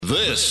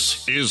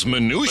This is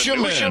Minutia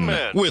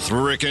Men with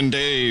Rick and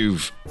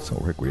Dave. So,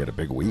 Rick, we had a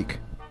big week.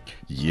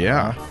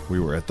 Yeah. We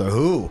were at the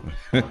Who.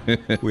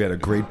 We had a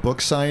great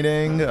book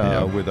signing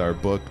with our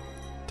book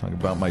talking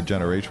about my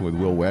generation with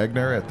Will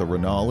Wagner at the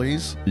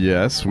Rinaldi's.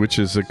 Yes, which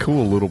is a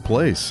cool little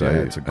place. Yeah,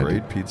 it's a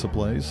great pizza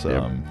place.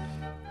 Yep.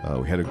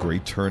 We had a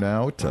great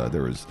turnout.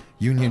 There was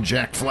Union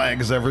Jack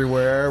flags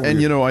everywhere.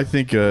 And I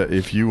think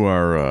if you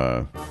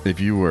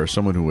are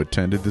someone who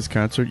attended this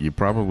concert, you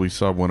probably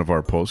saw one of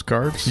our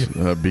postcards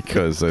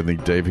because I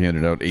think Dave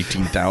handed out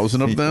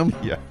 18,000 of them.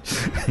 Yeah,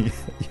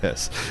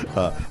 yes.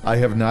 I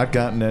have not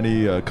gotten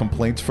any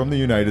complaints from the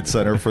United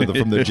Center from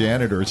the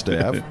janitor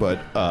staff, but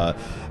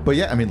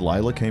yeah, I mean,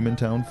 Lila came in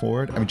town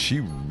for it. I mean, she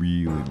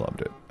really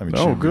loved it. I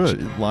mean,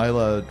 good.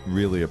 Lila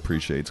really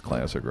appreciates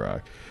classic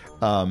rock.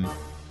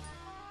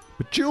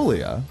 But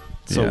Julia,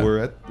 so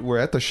we're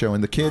at the show,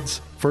 and the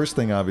kids. First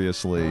thing,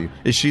 obviously,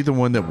 is she the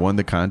one that won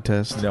the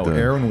contest? No,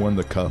 Aaron won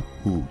the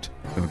Kahoot.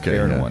 Okay,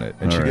 Aaron won it,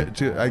 and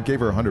I gave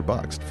her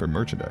 $100 for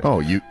merchandise.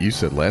 Oh, you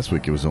said last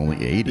week it was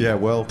only 80. Yeah,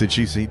 well, did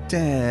she say,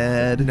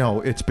 Dad?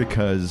 No, it's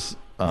because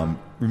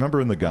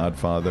remember in The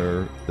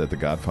Godfather that the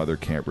Godfather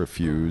can't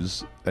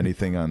refuse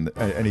anything on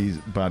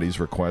anybody's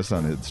request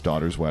on his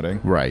daughter's wedding.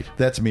 Right.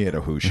 That's me at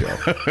a Who show.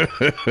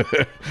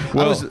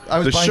 Well, I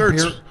was the buying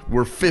shirts beer.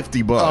 were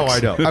 $50. Oh, I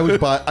know.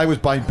 I was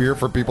buying beer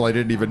for people I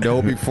didn't even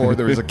know before.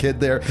 There was a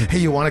kid there. Hey,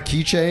 you want a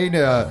keychain?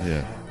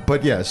 Yeah.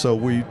 But yeah, so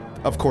we.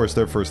 Of course,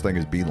 their first thing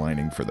is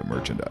beelining for the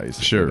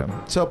merchandise. Sure.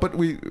 So, but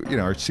we,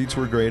 our seats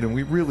were great, and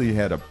we really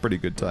had a pretty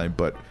good time.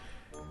 But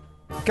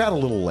got a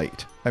little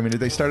late. I mean,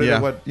 they started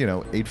at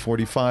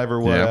 8:45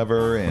 or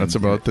whatever. Yeah. And that's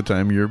about the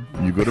time you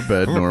go to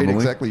bed right, normally.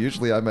 Exactly.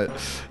 Usually I'm at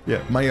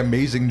my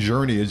amazing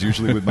journey is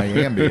usually with my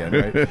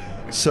Ambien, right?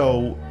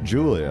 So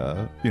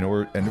Julia,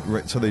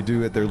 so they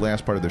do it. Their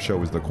last part of the show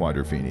was the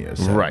Quadrophenia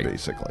set, right?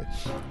 Basically,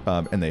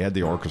 and they had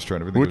the orchestra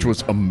and everything, which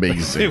was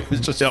amazing. It was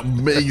just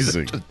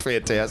amazing, just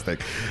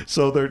fantastic.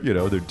 So they're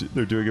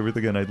doing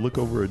everything, and I look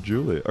over at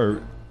Julia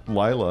or.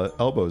 Lila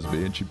elbows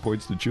me and she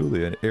points to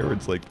Julia, and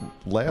Aaron's like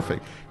laughing.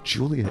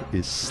 Julia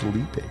is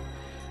sleeping.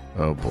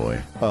 Oh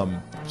boy.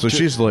 So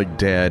she's like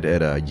Dad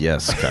at a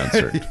Yes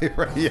concert.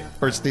 Right, yeah.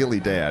 Or Steely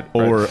Dad.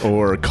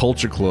 Or a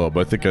Culture Club.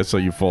 I think I saw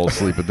you fall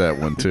asleep at that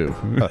one too.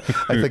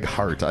 I think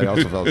Heart. I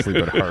also fell asleep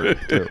at Heart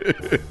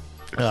too.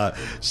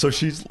 So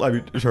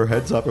her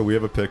head's up, and we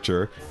have a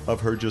picture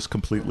of her just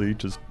completely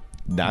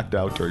knocked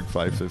out during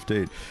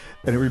 5:15.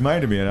 And it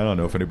reminded me, and I don't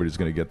know if anybody's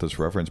going to get this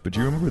reference, but do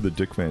you remember the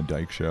Dick Van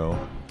Dyke Show?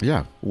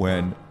 Yeah.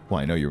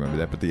 I know you remember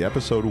that, but the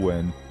episode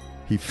when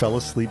he fell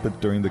asleep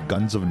during the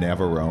Guns of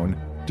Navarone.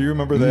 Do you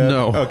remember that?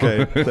 No.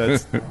 Okay,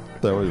 that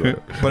was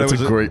it. But it's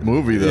a great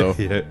movie, though.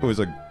 Yeah, it was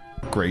a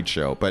great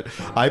show. But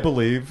I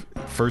believe,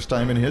 first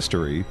time in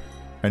history,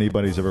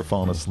 anybody's ever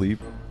fallen asleep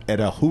at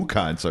a Who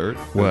concert.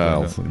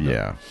 Well,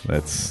 yeah,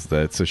 that's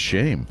a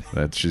shame.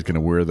 That she's going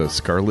to wear the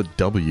Scarlet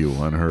W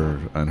on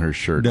her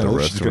shirt. No,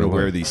 she's going to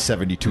wear the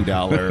 $72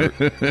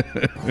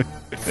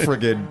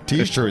 friggin'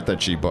 T-shirt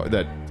that she bought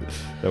that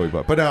we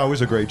bought. But no, it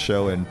was a great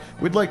show, and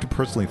we'd like to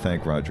personally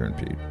thank Roger and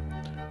Pete.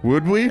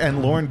 Would we?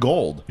 And Lauren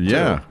Gold.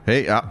 Yeah. Too.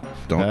 Hey,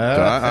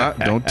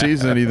 don't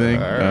tease anything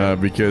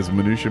because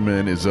Minutia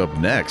Men is up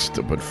next.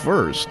 But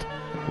first,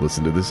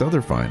 listen to this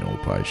other fine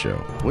old pie show.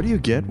 What do you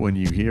get when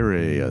you hear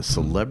a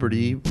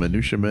celebrity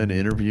Minutia Men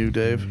interview,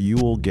 Dave? You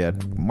will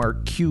get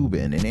Mark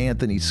Cuban and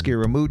Anthony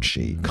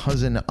Scaramucci,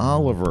 Cousin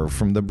Oliver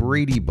from the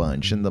Brady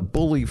Bunch, and the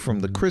bully from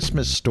The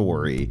Christmas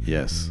Story.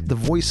 Yes. The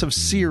voice of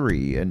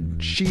Siri,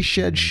 and She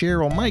Shed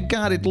Cheryl. My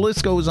God, the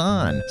list goes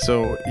on.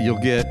 So you'll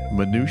get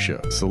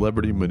Minutia,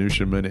 Celebrity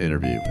Minutia Men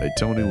Interview, a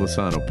Tony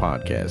Lasano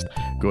podcast.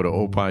 Go to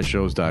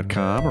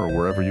opishows.com or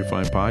wherever you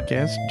find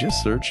podcasts.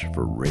 Just search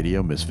for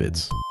Radio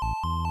Misfits.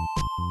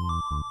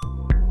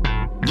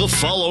 The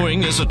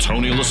following is a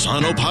Tony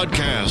Lasano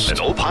podcast, an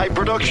Opie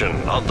production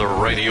on the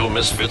Radio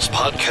Misfits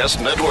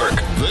Podcast Network.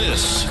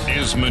 This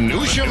is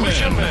Minutia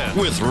Men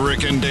with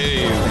Rick and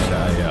Dave.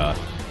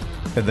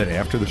 And then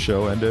after the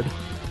show ended,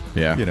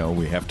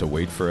 we have to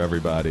wait for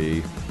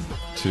everybody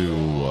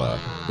to,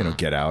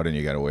 get out, and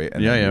you got to wait,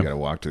 and then you got to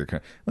walk to the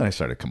car. Then I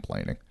started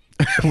complaining.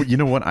 You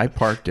know what? I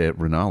parked at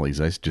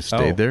Rinaldi's. I just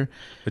stayed there.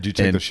 Did you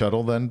take the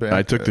shuttle then? Back?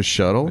 I took the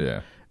shuttle.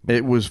 Yeah.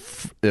 It was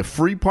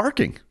free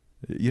parking.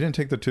 You didn't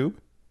take the tube?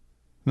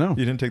 No.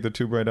 You didn't take the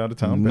tube right out of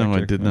town? No,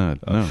 I did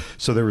not. No.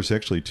 So there was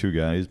actually two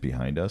guys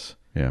behind us.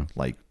 Yeah.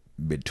 Like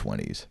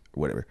mid-20s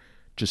or whatever.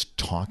 Just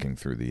talking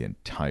through the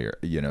entire,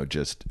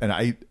 and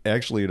I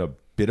actually, in a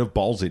bit of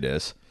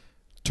ballsiness,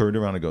 turned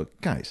around and go,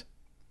 guys,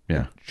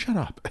 shut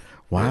up.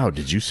 Wow,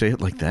 did you say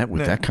it like that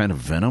with that kind of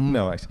venom?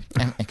 No,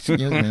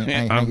 excuse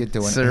me. How you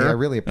doing? Sir? I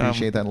really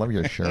appreciate that. I love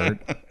your shirt.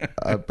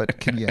 But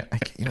can you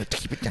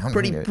keep it down?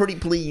 Pretty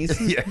please.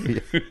 Yeah.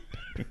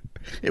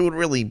 It would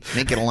really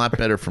make it a lot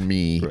better for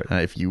me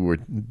if you were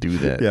to do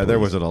that. Yeah, there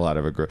wasn't a lot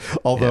of aggression.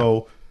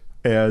 Although,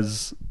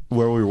 as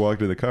where we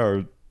walked to the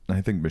car,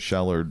 I think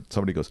Michelle or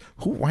somebody goes,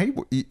 why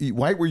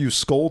were you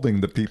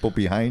scolding the people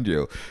behind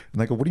you?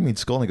 And I go, what do you mean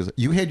scolding? He goes,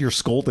 you had your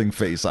scolding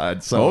face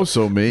on.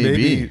 So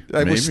maybe.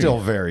 It was still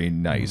very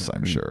nice,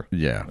 I'm sure.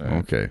 Yeah.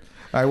 Okay.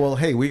 All right. Well,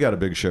 hey, we got a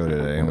big show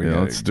today, and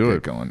let's do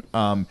it. Going.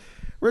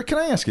 Rick, can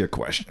I ask you a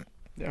question?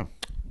 Yeah.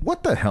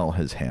 What the hell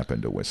has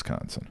happened to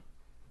Wisconsin?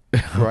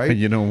 Right?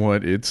 You know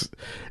what? It's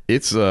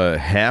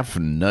half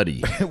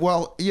nutty.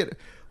 Well,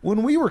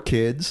 when we were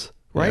kids,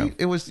 right?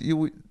 It was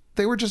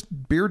they were just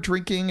beer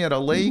drinking at a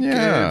lake,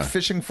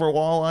 fishing for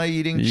walleye,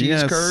 eating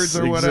cheese curds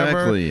or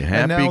whatever. Exactly.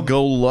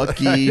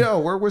 Happy-go-lucky. I know.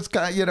 Where was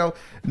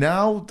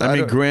now? I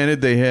mean,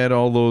 granted, they had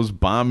all those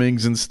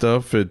bombings and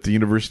stuff at the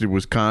University of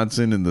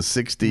Wisconsin in the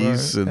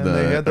 60s and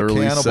the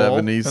early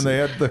 70s. And they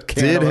had the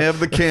cannibal. Did have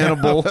the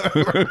cannibal.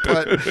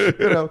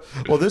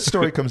 But, well, this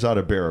story comes out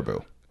of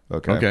Baraboo.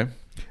 Okay.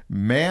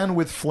 Man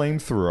with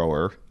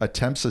flamethrower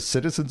attempts a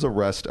citizen's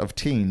arrest of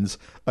teens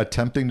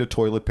attempting to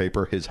toilet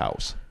paper his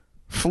house.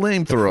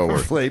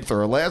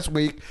 Flamethrower. Last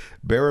week,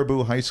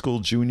 Baraboo High School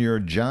junior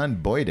John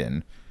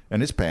Boyden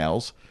and his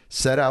pals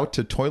set out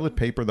to toilet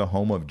paper the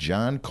home of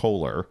John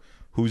Kohler,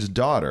 whose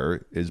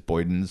daughter is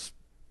Boyden's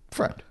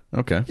friend.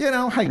 Okay.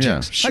 Hijinks.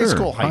 Yeah, sure. High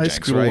school hijinks. High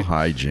school right?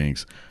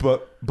 hijinks.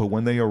 But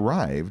when they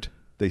arrived,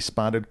 they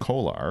spotted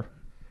Kohler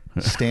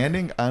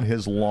standing on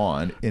his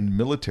lawn in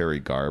military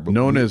garb.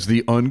 Known as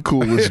the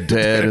uncoolest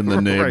dad in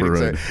the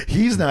neighborhood. Exactly.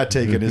 He's not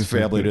taking his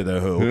family to the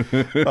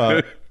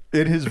Who.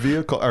 In his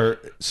vehicle,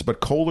 but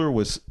Kohler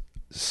was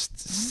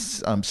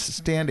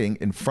standing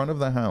in front of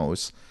the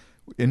house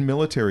in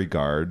military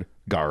garb,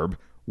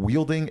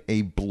 wielding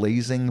a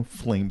blazing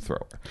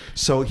flamethrower.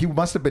 So he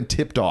must have been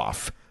tipped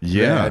off.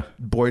 Yeah,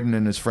 that Boyden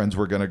and his friends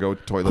were going to go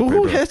toilet paper.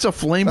 Who has a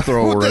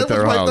flamethrower at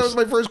their house? That was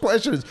my first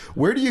question: is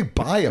where do you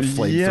buy a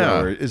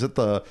flamethrower? Is it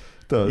the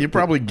you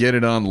probably get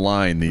it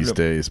online these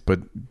days? But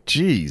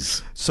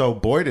geez. So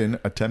Boyden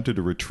attempted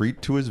to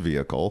retreat to his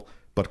vehicle,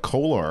 but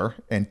Kohler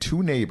and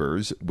two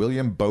neighbors,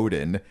 William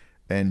Bowden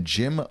and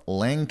Jim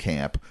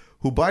Langkamp,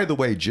 who, by the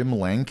way, Jim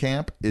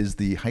Langkamp is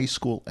the high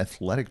school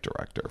athletic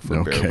director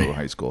for Baraboo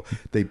High School.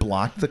 They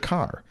blocked the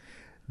car.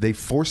 They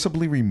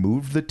forcibly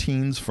removed the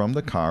teens from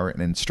the car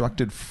and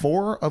instructed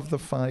 4 of the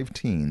 5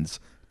 teens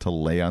to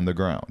lay on the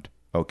ground.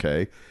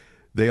 Okay?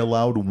 They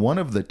allowed one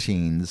of the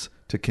teens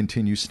to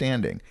continue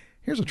standing.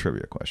 Here's a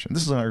trivia question.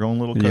 This is our own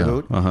little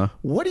Kahoot. Yeah,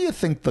 What do you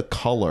think the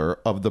color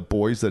of the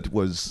boys that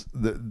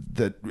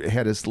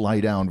had us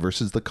lie down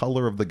versus the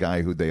color of the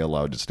guy who they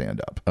allowed to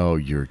stand up? Oh,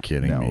 you're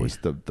kidding me. It was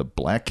the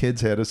black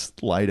kids had us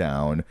lie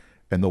down,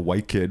 and the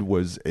white kid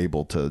was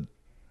able to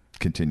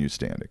continue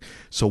standing.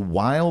 So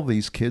while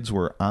these kids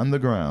were on the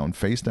ground,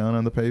 face down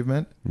on the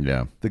pavement,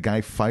 the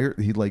guy fired.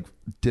 He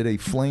did the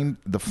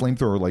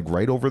flamethrower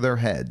right over their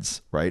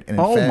heads, right? And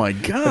my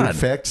God! In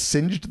fact,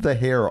 singed the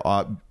hair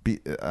on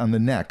the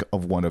neck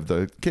of one of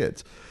the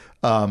kids.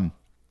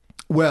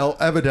 Well,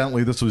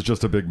 evidently this was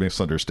just a big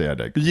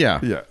misunderstanding. Yeah.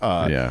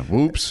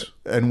 Whoops.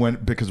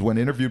 And because when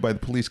interviewed by the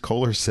police,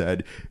 Kohler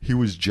said he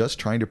was just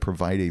trying to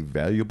provide a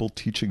valuable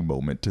teaching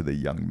moment to the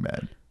young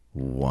men.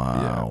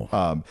 Wow.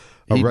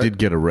 Yeah. He did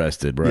get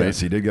arrested, right?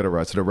 Yes, he did get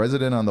arrested. A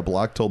resident on the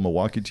block told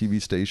Milwaukee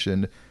TV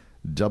station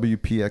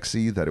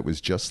WPXE that it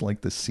was just like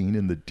the scene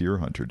in The Deer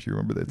Hunter. Do you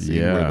remember that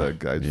scene where the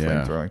guy's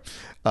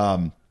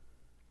flamethrowing?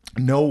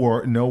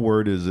 No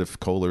word is if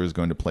Kohler is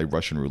going to play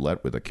Russian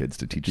roulette with the kids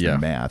to teach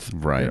them math.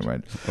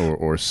 Right.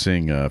 Or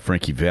sing a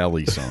Frankie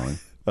Valli song.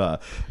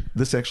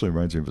 This actually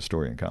reminds me of a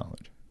story in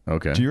college.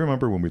 Okay. Do you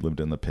remember when we lived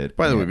in the pit?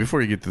 By the way,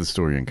 before you get to the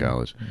story in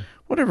college,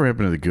 whatever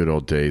happened to the good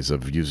old days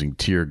of using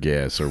tear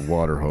gas or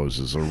water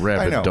hoses or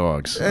rabid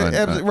dogs?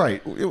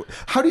 Right.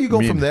 How do you go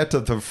from that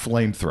to the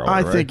flamethrower?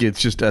 I think it's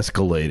just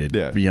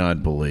escalated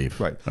beyond belief.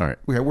 Right. All right.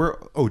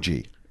 We're OG.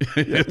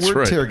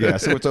 We're tear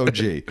gas, so it's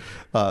OG.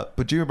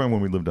 But do you remember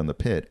when we lived on the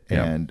pit,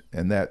 and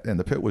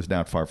the pit was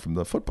not far from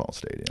the football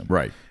stadium,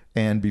 right?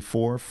 And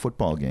before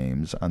football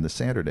games on the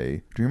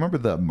Saturday, do you remember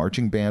the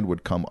marching band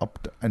would come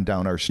up and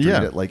down our street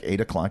at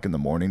 8:00 in the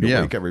morning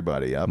to wake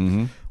everybody up?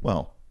 Mm-hmm.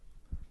 Well,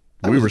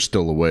 we were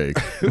still awake.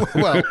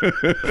 Well,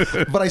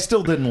 but I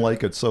still didn't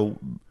like it, so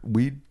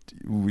we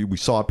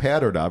saw a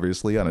pattern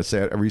obviously on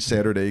every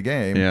Saturday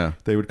game. Yeah,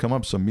 they would come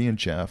up. So me and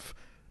Jeff,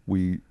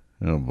 we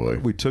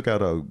took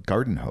out a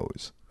garden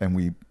hose and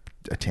we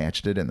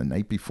attached it, and the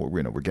night before,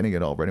 we're getting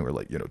it all ready. We're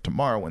like,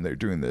 tomorrow when they're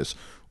doing this,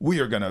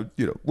 we're gonna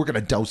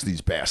douse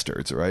these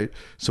bastards, right?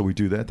 So we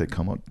do that. They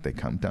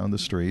come down the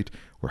street.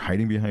 We're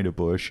hiding behind a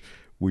bush.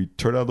 We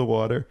turn on the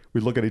water. We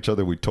look at each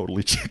other. We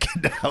totally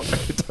chickened out.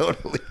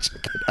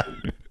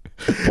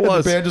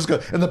 Plus,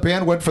 and the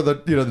band went for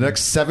the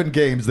next 7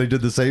 games. They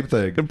did the same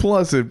thing. And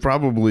plus, it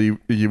probably,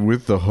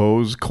 with the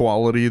hose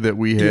quality that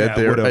we had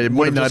it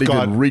might not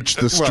even reach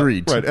the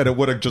street. Right, and it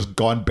would have just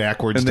gone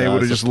backwards. And they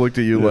would have just looked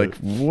at you like,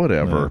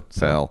 whatever,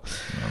 pal.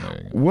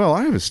 Well,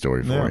 I have a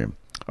story for you.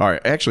 All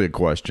right, actually a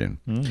question.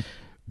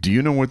 Do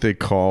you know what they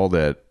call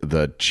the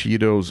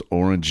Cheetos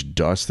orange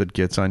dust that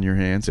gets on your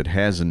hands? It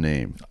has a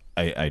name.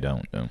 I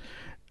don't know.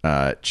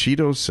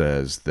 Cheetos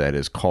says that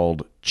is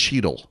called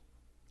Cheetle.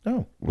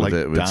 Oh, With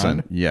like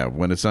Don? yeah,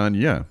 when it's on,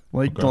 yeah,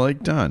 like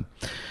Don.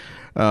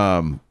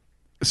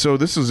 So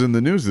this is in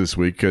the news this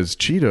week because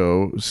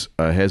Cheetos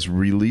has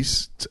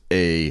released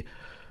a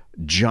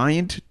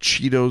giant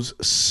Cheetos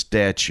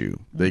statue.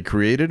 They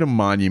created a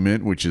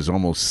monument which is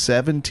almost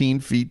 17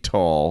 feet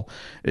tall.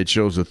 It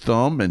shows a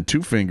thumb and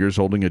two fingers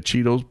holding a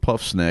Cheetos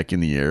puff snack in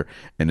the air,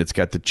 and it's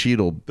got the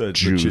Cheeto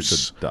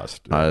juice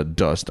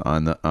dust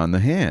on the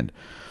hand.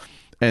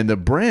 And the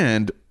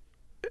brand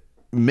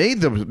made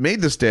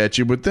the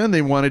statue, but then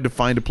they wanted to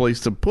find a place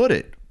to put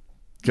it.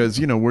 Because,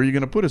 where are you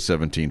going to put a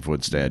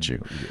 17-foot statue?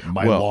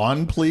 My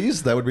lawn,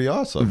 please? That would be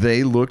awesome.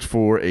 They looked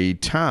for a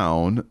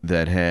town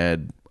that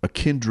had a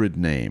kindred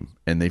name,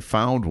 and they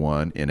found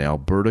one in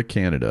Alberta,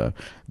 Canada.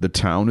 The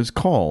town is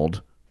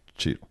called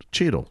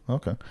Cheadle.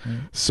 Okay.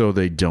 So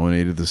they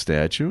donated the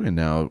statue, and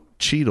now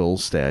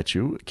Cheadle's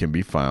statue can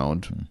be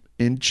found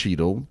in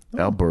Cheadle,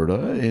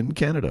 Alberta, in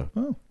Canada.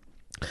 Oh.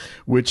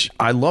 Which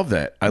I love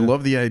that. I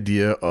love the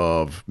idea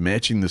of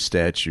matching the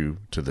statue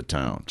to the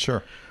town.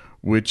 Sure.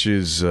 Which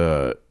is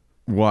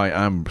why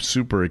I'm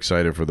super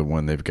excited for the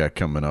one they've got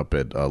coming up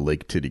at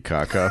Lake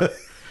Titicaca.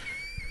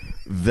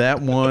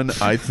 That one,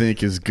 I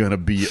think, is going to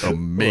be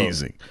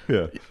amazing.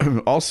 Yeah.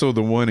 Also,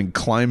 the one in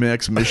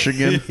Climax,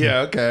 Michigan. Yeah,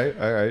 okay.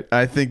 All right.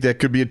 I think that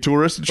could be a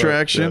tourist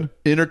attraction.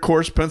 Yeah.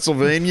 Intercourse,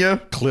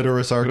 Pennsylvania.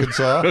 Clitoris,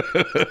 Arkansas.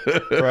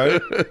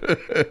 Right?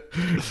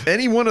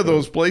 Any one of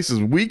those places,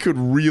 we could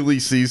really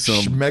see some.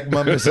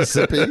 Schmegma,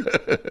 Mississippi.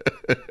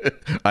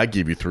 I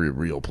give you 3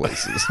 real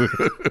places.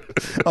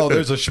 Oh,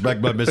 there's a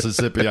Schmegma,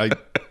 Mississippi.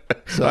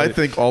 I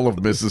think all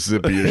of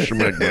Mississippi is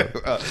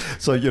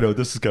Schmegma. So,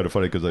 this is kind of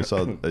funny because I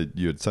saw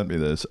you had sent me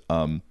this.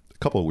 A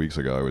couple of weeks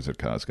ago, I was at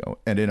Costco,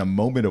 and in a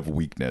moment of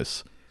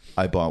weakness,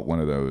 I bought one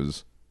of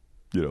those,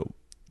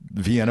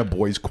 Vienna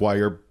Boys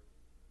Choir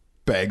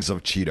bags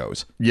of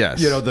Cheetos.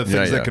 Yes. The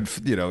things that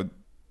can,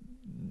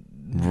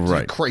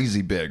 right,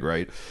 crazy big,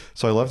 right?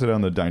 So I left it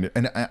on the dining,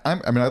 and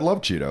I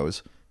love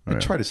Cheetos. I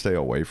try to stay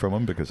away from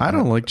them because I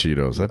don't like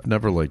Cheetos. I've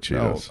never liked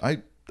Cheetos. No,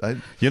 I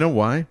you know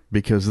why?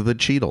 Because of the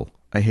Cheetle.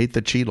 I hate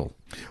the Cheetle.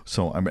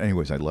 So,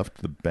 anyways, I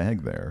left the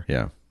bag there.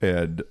 Yeah.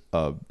 And,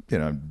 I'm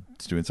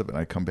doing something.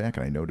 I come back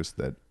and I noticed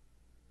that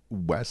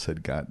Wes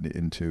had gotten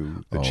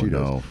into the Cheetos.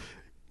 No.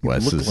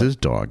 Wes is his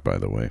dog, by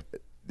the way.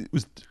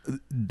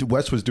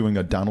 Wes was doing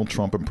a Donald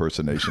Trump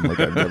impersonation like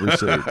I've never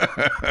seen.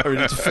 I mean,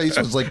 his face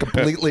was like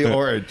completely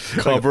orange,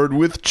 covered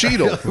with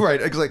Cheeto.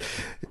 Right? It's like,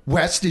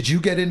 Wes, did you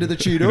get into the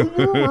Cheeto?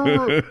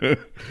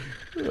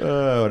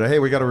 Hey,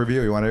 we got a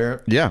review. You want to hear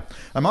it? Yeah.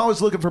 I'm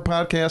always looking for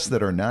podcasts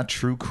that are not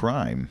true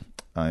crime.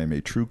 I'm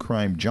a true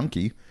crime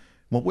junkie.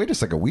 Well, wait a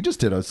second. We just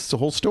did a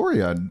whole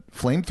story on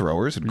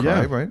flamethrowers and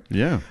crime, right?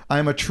 Yeah.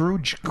 I'm a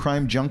true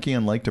crime junkie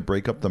and like to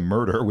break up the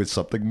murder with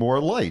something more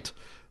light.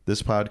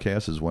 This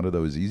podcast is one of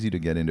those easy to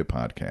get into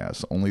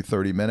podcasts. Only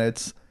 30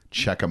 minutes.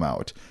 Check them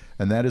out.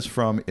 And that is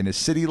from In a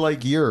City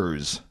Like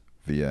Yours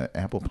via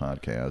Apple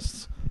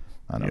Podcasts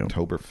on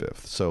October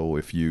 5th. So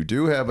if you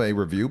do have a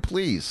review,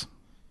 please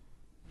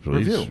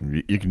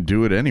review. You can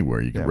do it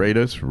anywhere. You can rate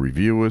us,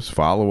 review us,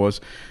 follow us.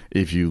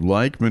 If you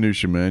like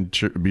Minutia Men,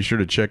 be sure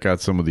to check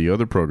out some of the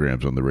other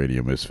programs on the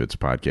Radio Misfits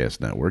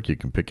Podcast Network. You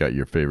can pick out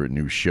your favorite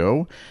new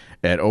show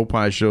at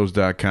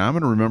opishows.com.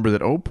 And remember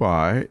that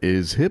Opie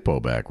is hippo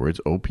backwards,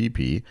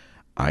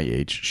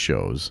 OPPIH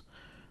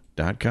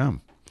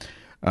shows.com.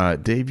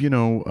 Dave,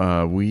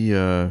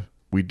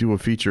 we do a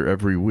feature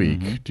every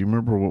week. Mm-hmm. Do you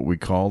remember what we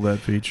call that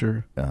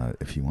feature?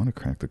 If you want to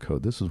crack the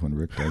code, this is when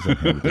Rick doesn't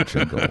have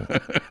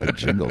the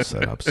jingle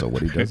set up. So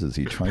what he does is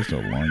he tries to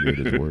elongate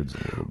his words a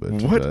little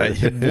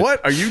bit.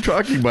 What are you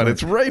talking about?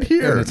 It's right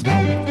here.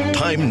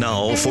 Time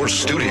now for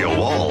Studio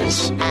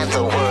Walls. And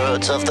the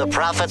words of the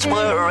prophets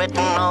were written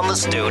on the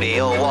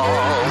studio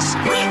walls.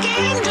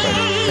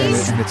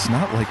 And it's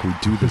not like we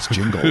do this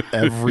jingle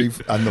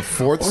on the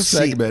fourth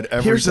segment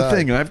every Here's time. the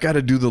thing. I've got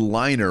to do the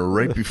liner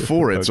right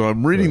before it. So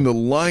I'm reading the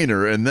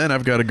liner, and then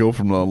I've got to go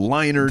from the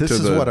liner to the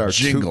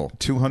jingle.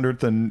 This is what, our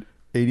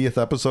 280th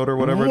episode or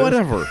whatever it is?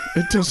 Whatever.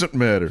 It doesn't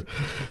matter.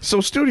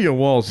 So Studio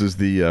Walls is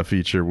the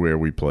feature where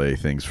we play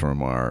things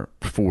from our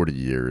 40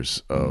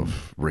 years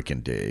of Rick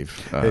and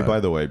Dave. Hey, by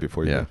the way,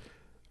 before you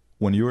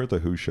when you were at the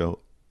Who show,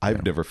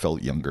 I've never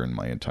felt younger in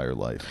my entire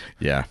life.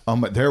 Yeah.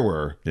 There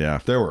were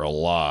a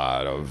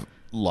lot of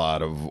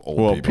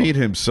old people. Pete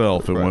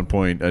himself at one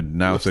point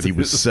announced that he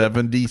was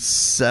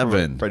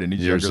 77 right, and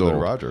he's years younger old.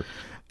 than Roger.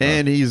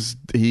 And he's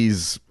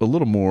a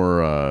little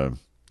more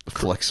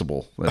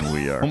flexible than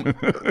we are.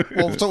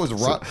 Well, so was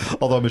Roger.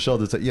 Although Michelle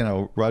did say,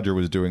 Roger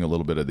was doing a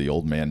little bit of the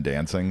old man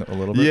dancing a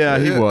little bit. Yeah,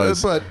 he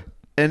was. But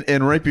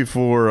and right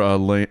before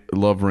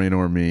Love, Rain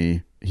or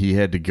Me, he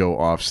had to go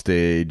off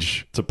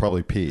stage to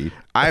probably pee.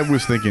 I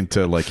was thinking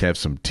to have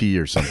some tea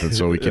or something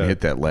so he can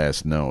hit that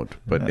last note.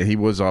 But he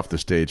was off the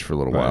stage for a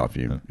little while,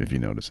 if you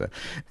notice that.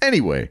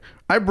 Anyway,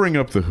 I bring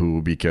up The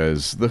Who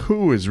because The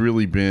Who has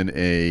really been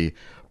a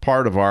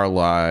part of our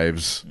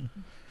lives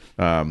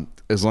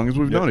as long as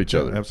we've known each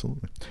other.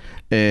 Absolutely.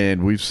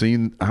 And we've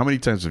seen, how many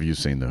times have you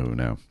seen The Who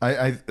now?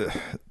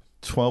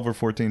 12 or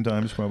 14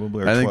 times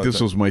probably. Or I think 12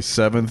 this was my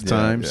 7th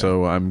time, yeah.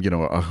 so I'm,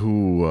 a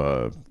Who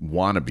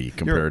wannabe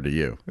compared to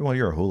you. Well,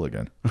 you're a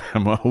hooligan.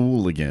 I'm a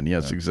hooligan.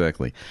 Yes,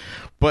 exactly.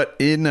 But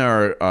in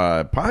our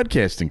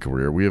podcasting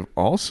career, we have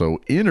also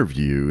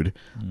interviewed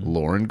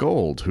Lauren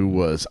Gold, who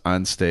was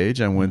on stage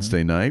on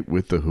Wednesday night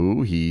with The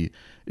Who. He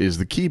is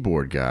the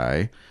keyboard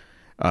guy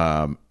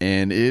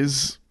and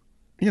is,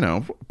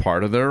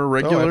 part of their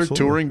regular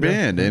touring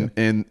band.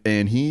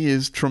 And he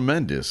is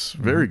tremendous.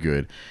 Very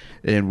good.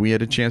 And we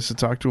had a chance to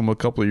talk to him a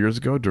couple of years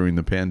ago during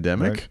the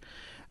pandemic.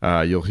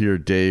 Right. You'll hear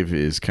Dave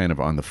is kind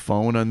of on the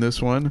phone on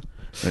this one,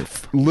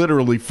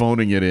 literally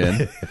phoning it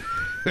in,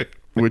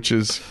 which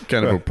is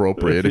kind of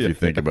appropriate if you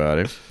think about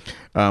it.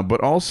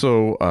 But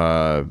also,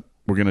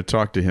 we're going to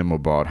talk to him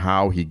about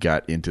how he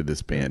got into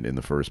this band in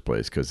the first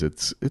place, because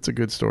it's a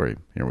good story.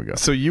 Here we go.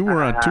 So you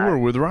were on tour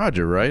with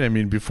Roger, right? I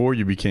mean, before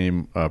you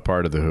became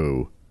part of The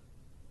Who.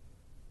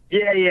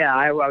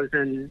 Yeah.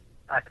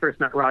 I first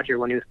met Roger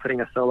when he was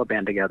putting a solo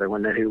band together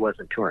when The Who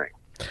wasn't touring.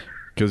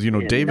 Because,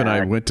 Dave and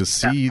I went to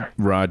see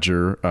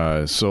Roger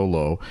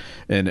solo,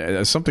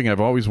 and something I've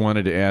always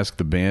wanted to ask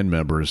the band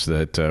members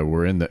that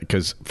were in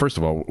because, first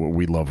of all,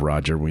 we love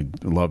Roger. We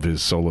love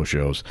his solo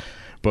shows.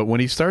 But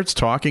when he starts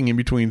talking in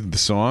between the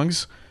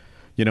songs,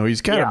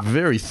 he's got a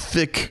very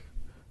thick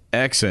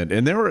accent.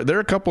 And there are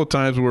a couple of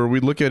times where we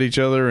look at each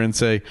other and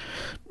say,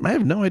 I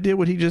have no idea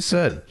what he just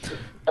said.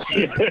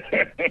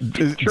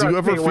 Do you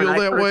ever feel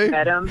that way?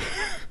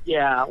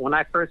 Yeah, when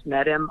I first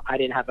met him, I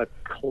didn't have a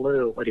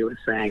clue what he was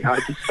saying. I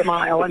would just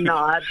smile and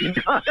nod. He's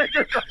also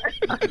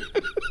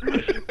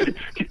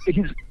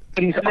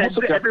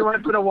every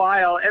once in a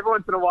while,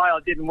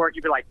 it didn't work.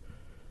 You'd be like,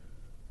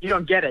 "You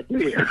don't get it, do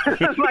you?"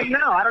 I'm like,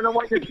 "No, I don't know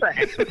what you're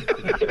saying."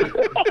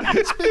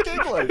 Speak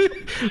English.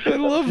 I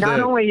love that. Not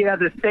only he has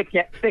a thick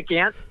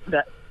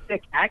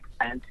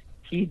accent.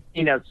 He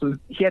had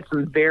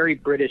some very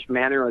British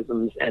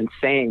mannerisms and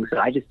sayings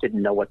that I just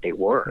didn't know what they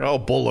were. Oh,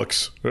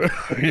 bullocks. Yeah,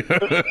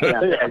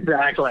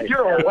 exactly.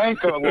 You're a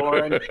wanker,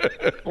 Lauren.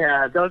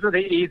 Yeah, those are the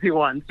easy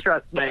ones.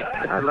 Trust me,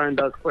 I learned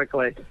those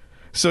quickly.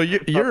 So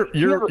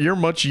you're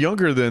much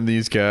younger than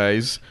these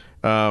guys,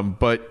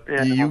 but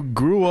you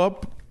grew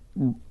up,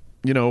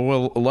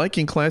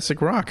 liking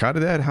classic rock. How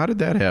did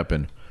that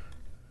happen?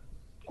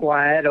 Well,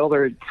 I had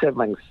older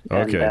siblings,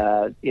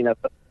 okay.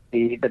 And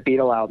the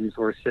Beatle albums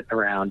were sitting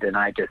around, and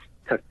I just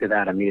took to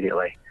that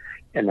immediately.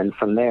 And then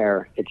from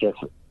there,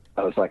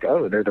 I was like,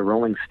 oh, they're the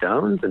Rolling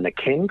Stones and the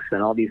Kinks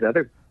and all these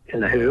other,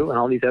 and the Who and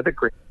all these other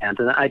great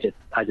bands. And I just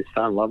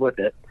fell in love with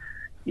it,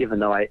 even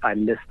though I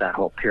missed that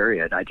whole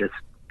period.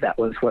 That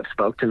was what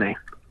spoke to me.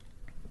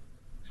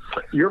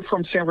 You're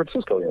from San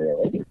Francisco area,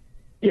 right?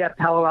 Yeah,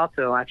 Palo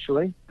Alto,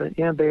 actually. But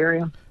yeah, Bay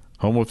Area.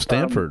 Home of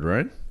Stanford,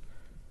 right?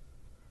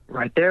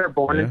 Right there,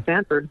 born in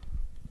Stanford.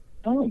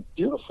 Oh,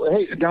 beautiful.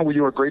 Hey, now, were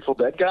you a Grateful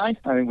Dead guy?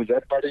 I mean, was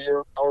that part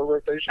of our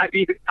rotation?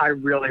 I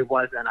really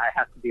wasn't. I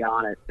have to be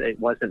honest. It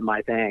wasn't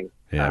my thing.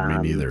 Yeah, me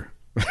neither.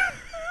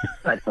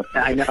 But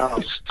I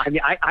know. I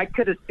mean, I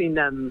could have seen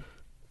them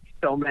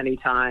so many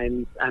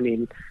times. I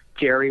mean,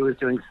 Jerry was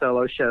doing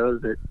solo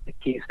shows at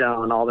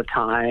Keystone all the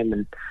time,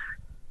 and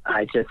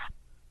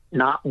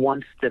not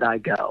once did I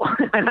go.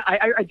 And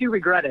I do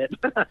regret it,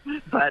 but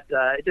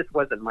it just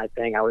wasn't my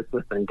thing. I was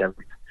listening to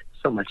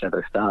so much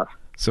other stuff.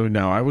 So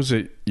now I was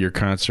at your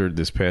concert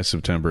this past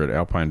September at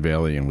Alpine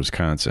Valley in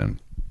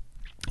Wisconsin,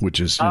 which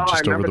is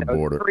just over the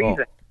border.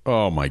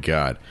 Oh my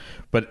God.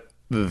 But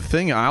the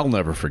thing I'll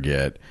never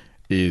forget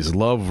is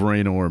Love,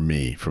 Rain or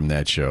Me from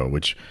that show,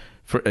 which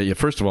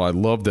first of all, I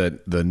love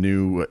that the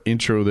new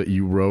intro that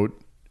you wrote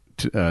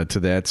to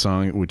that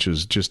song, which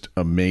is just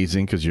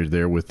amazing because you're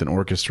there with an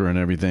orchestra and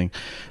everything.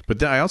 But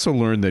then I also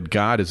learned that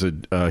God is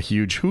a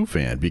huge Who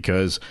fan,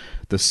 because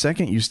the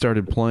second you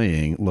started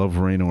playing Love,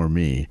 Rain or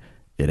Me,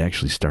 it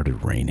actually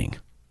started raining.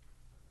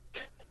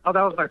 Oh,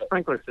 that was our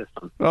sprinkler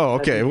system. Oh,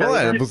 okay.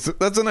 Well,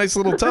 that's a nice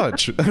little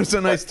touch. That's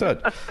a nice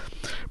touch.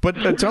 But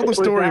tell the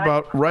story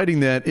about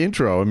writing that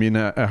intro. I mean,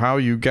 how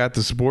you got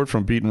the support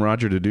from Pete and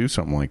Roger to do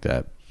something like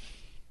that.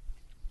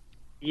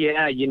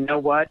 Yeah, you know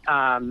what?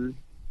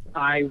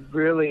 I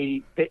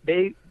really,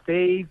 they've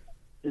been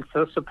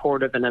so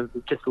supportive and have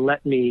just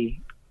let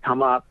me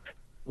come up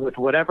with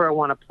whatever I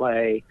want to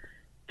play.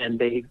 And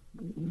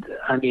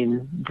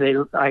I'm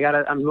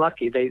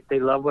lucky. They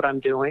love what I'm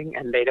doing,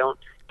 and they don't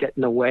get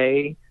in the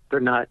way.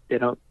 They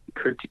don't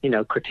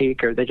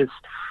critique, or the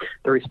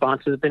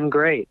response has been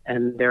great,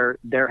 and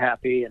they're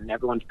happy, and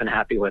everyone's been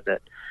happy with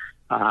it.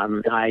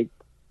 I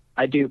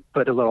do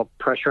put a little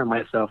pressure on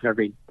myself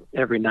every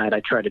night.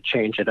 I try to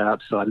change it up.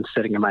 So I'm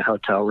sitting in my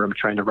hotel room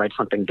trying to write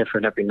something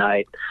different every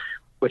night,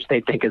 which they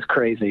think is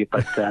crazy,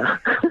 but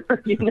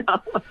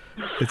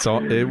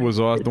It was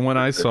awesome. The one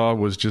I saw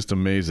was just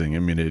amazing. I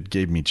mean, it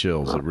gave me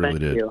chills. It really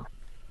did. You.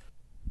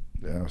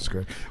 Yeah, it was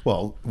great.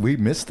 Well, we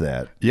missed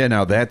that. Yeah,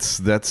 now that's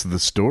the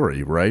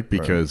story, right?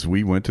 Because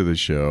we went to the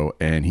show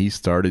and he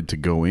started to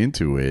go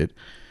into it,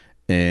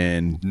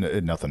 And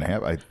nothing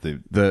happened.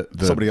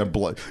 Somebody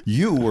unplugged.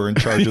 You were in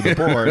charge of the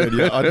board, and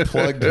you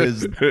unplugged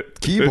his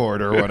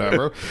keyboard or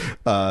whatever.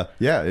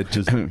 It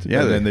just and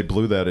then they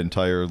blew that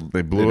entire.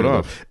 They blew it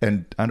off.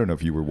 And I don't know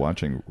if you were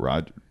watching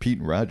Pete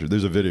and Roger.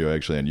 There's a video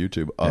actually on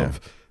YouTube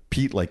of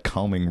Pete like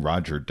calming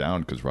Roger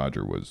down because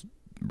Roger was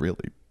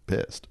really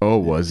pissed. Oh,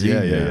 was he?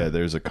 Yeah.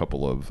 There's a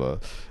couple of.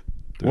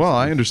 Well,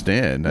 I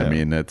understand. I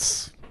mean,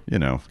 that's.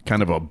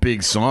 Kind of a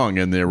big song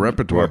in their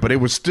repertoire, but it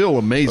was still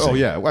amazing. Oh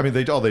yeah, I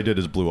mean, all they did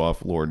is blew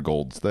off Lauren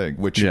Gold's thing,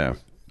 which I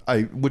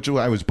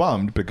was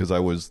bummed because I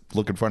was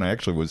looking for, and I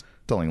actually was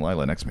telling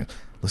Lila next to me,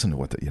 listen to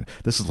what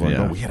this is Lauren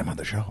Gold. We had him on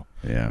the show.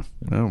 Yeah.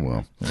 Oh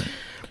well.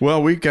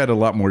 Well, we've got a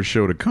lot more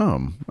show to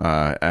come.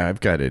 I've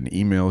got an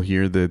email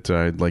here that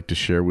I'd like to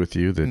share with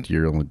you.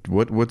 That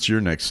what's your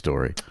next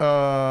story?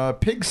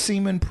 Pig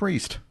Semen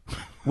Priest,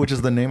 which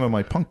is the name of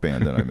my punk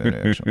band that I'm in.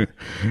 Actually,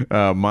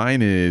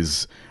 mine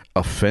is.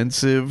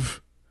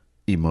 Offensive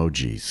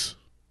emojis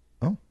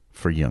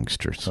for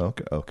youngsters.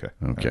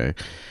 Okay.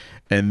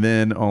 And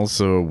then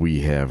also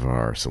we have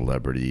our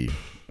celebrity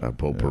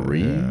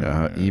potpourri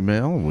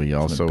email. We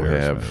also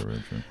have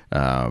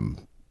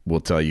we'll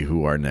tell you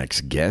who our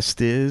next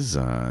guest is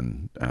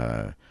on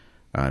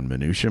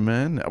Minutia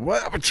Men.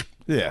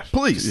 Yeah,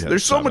 please.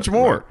 There's so much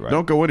more. Right.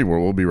 Don't go anywhere.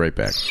 We'll be right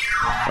back.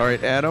 All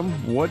right, Adam,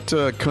 what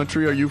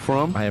country are you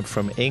from? I am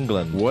from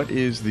England. What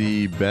is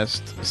the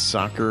best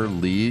soccer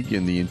league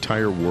in the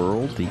entire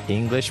world? The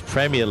English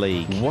Premier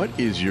League. What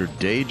is your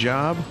day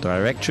job?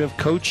 Director of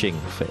coaching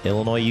for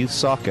Illinois Youth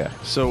Soccer.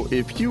 So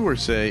if you were,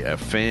 say, a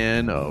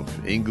fan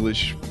of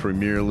English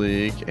Premier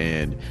League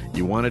and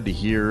you wanted to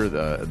hear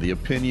the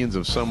opinions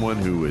of someone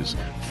who is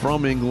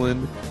from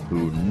England,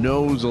 who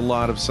knows a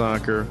lot of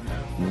soccer,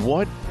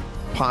 what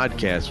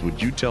podcast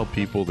would you tell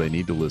people they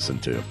need to listen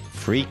to?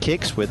 Free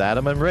Kicks with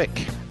Adam and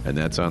Rick. And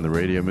that's on the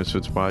Radio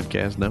Misfits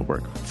Podcast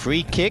Network.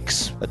 Free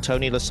Kicks, a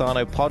Tony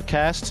Lasano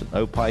podcast, an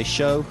Opie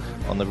show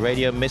on the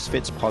Radio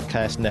Misfits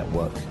Podcast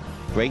Network.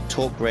 Great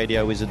talk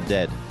radio isn't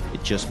dead.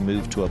 It just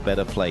moved to a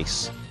better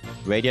place.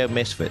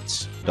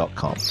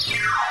 RadioMisfits.com.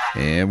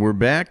 And we're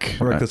back.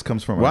 All right, this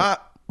comes from...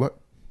 What?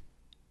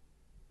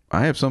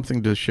 I have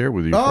something to share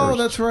with you first. Oh,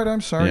 that's right. I'm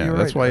sorry. Yeah, You're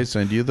that's right. why I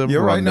sent you the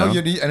You're right. No,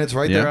 rundown. and it's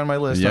right there on my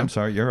list. I'm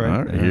sorry. You're right.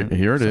 All right.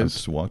 Here it is. I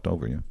just walked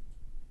over you.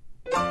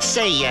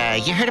 Say,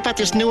 you heard about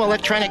this new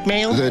electronic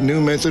mail? That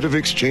new method of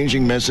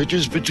exchanging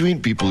messages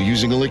between people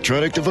using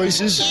electronic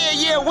devices?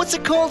 Yeah. What's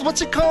it called?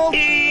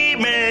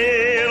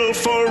 Email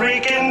for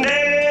Rick and Dave.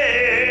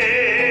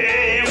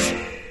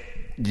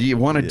 You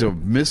wanted to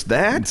miss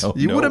that? No,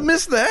 you would have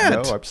missed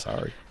that. No, I'm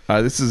sorry.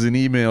 This is an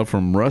email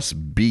from Russ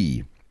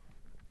B.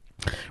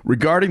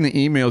 Regarding the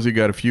emails you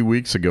got a few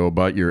weeks ago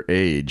about your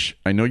age,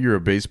 I know you're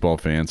a baseball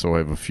fan, so I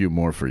have a few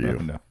more for you.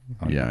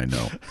 I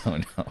know. Oh,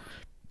 no.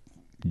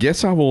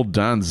 Guess how old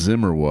Don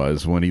Zimmer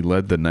was when he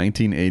led the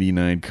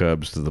 1989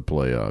 Cubs to the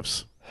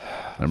playoffs?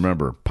 I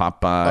remember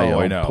Popeye. Oh,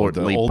 I know.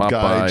 Portly the old Popeye.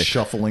 guy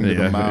shuffling to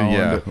the mound.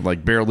 Yeah,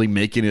 like barely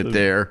making it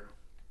there.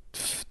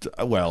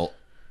 Well,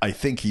 I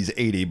think he's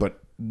 80, but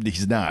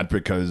he's not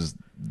because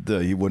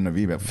he wouldn't have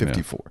even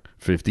 54. Yeah.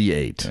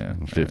 58. Yeah.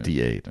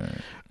 58. All right.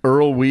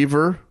 Earl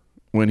Weaver,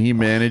 when he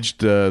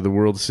managed the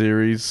World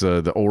Series,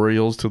 the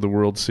Orioles to the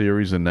World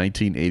Series in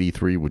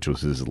 1983, which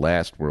was his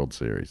last World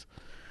Series.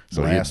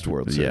 So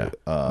World Series. Yeah,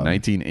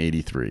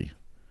 1983.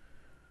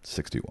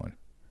 61.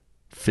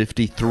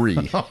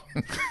 53.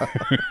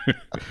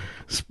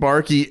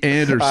 Sparky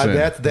Anderson.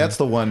 That's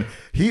the one.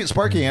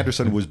 Sparky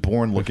Anderson was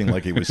born looking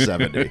like he was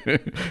 70.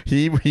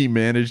 He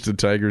managed the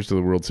Tigers to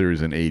the World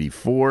Series in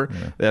 84.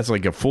 Yeah. That's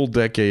like a full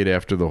decade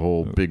after the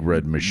whole Big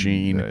Red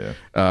Machine.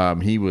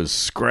 He was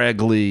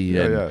scraggly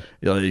and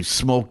he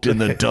smoked in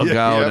the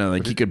dugout and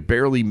like he could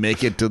barely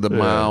make it to the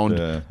mound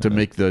to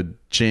make the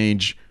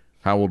change.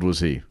 How old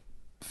was he?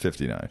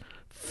 59.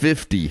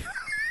 50.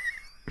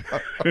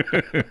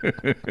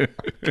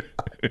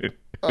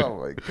 Oh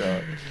my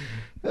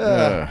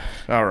God.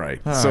 All right.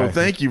 So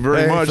thank you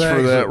very much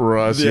for that,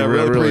 Russ. Yeah, I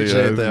really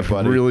appreciate that,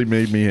 buddy. Really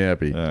made me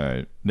happy. All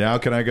right. Now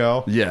can I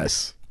go?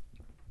 Yes.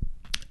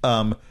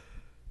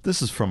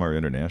 This is from our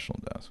international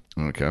desk.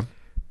 Okay.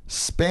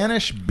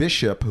 Spanish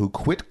bishop who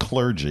quit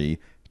clergy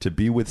to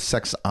be with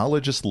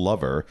sexologist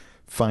lover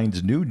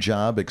finds new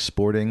job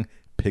exporting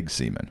pig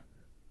semen.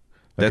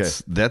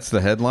 That's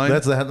the headline?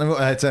 That's the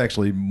headline. It's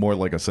actually more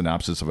like a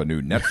synopsis of a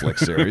new Netflix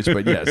series,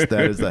 but yes,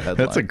 that is the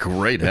headline. That's a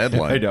great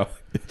headline. I know.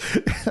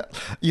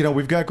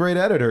 We've got great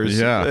editors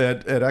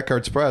at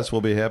Eckhart's Press. We'll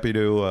be happy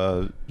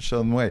to show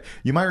them the way.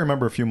 You might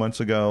remember a few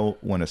months ago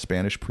when a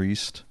Spanish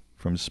priest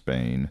from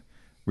Spain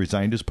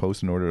resigned his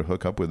post in order to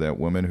hook up with that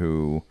woman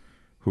who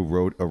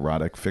wrote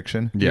erotic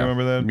fiction. Do you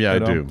remember that? Yeah, I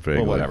do.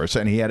 Vaguely. Well, whatever.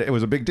 So, and it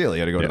was a big deal. He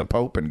had to go to the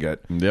Pope and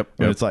get. Yep.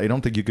 It's like, I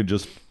don't think you could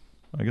just.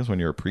 I guess when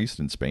you're a priest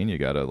in Spain, you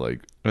gotta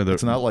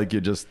it's not like you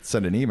just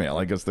send an email.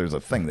 I guess there's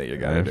a thing that you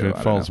gotta do. It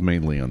falls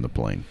mainly on the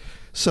plane.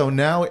 So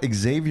now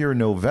Xavier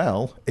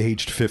Novell,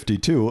 aged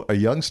 52, a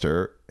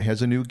youngster,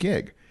 has a new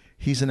gig.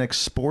 He's an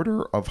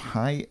exporter of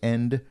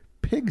high-end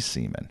pig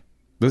semen.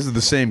 This is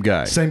the same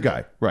guy. Same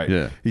guy, right?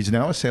 Yeah. He's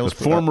now a sales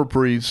Former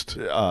priest,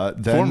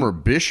 then former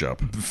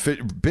bishop.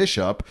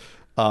 bishop,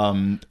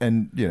 and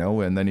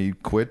then he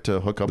quit to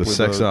hook up The with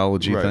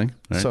sexology thing,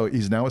 right? So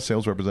he's now a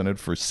sales representative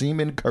for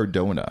Semen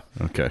Cardona,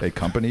 Okay. a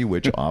company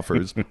which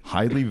offers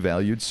highly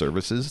valued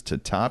services to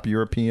top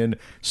European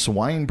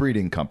swine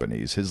breeding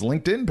companies. His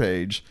LinkedIn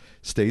page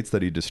states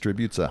that he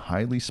distributes a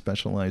highly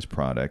specialized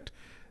product,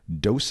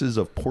 doses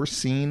of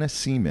porcine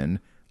semen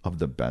of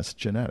the best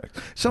genetics.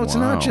 So it's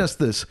Wow. not just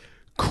this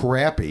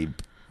crappy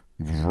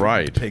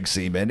Right. pig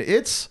semen.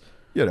 It's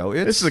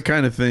This is the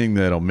kind of thing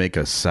that'll make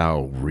a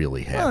sow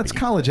really happy. well, it's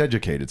college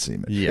educated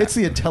semen. Yeah. It's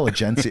the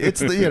intelligentsia.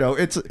 It's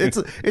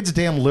the it's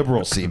damn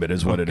liberal semen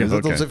is what it is.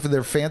 Okay. Those are for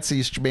their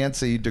fancy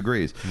schmancy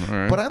degrees.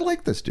 right. But I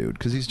like this dude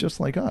because he's just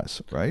like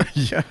us, right?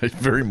 Yeah,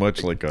 very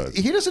much like us.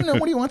 He doesn't know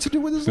what he wants to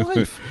do with his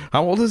life.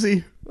 How old is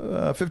he?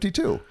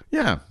 52.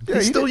 Yeah, Yeah,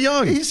 he's still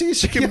young. He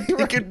He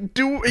can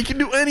do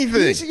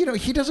anything.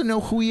 He doesn't know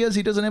who he is.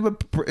 He doesn't have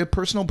a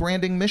personal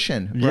branding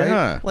mission. Right?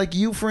 Yeah. Like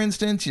you, for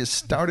instance, you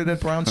started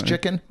at Brown's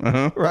Chicken,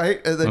 right?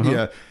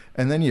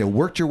 And then you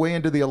worked your way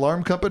into the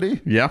alarm company.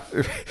 Yeah.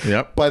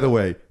 Yep. By the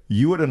way,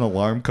 you at an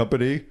alarm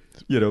company,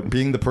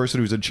 being the person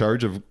who's in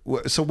charge of.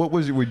 So what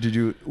was? Were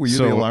you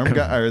So- the alarm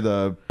guy or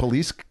the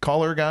police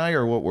caller guy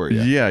or what were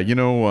you? Yeah,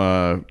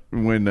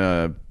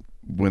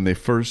 when they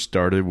first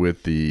started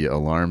with the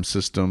alarm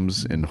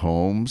systems in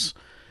homes,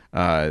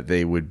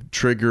 they would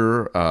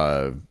trigger,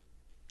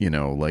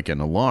 like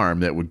an alarm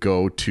that would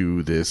go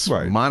to this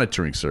Right.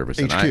 monitoring service.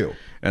 HQ.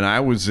 And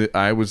I was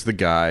the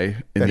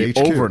guy in At the HQ,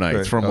 overnights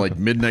right. from like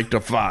midnight to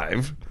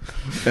 5,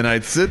 and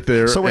I'd sit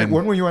there. So wait, and,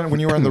 when you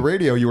were on the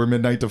radio, you were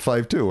midnight to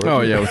 5 too. weren't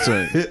oh you?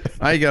 yeah,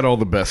 I got all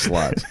the best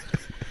slots.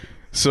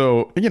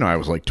 So I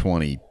was like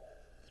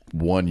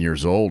 21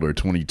 years old or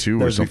 22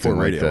 That or was something before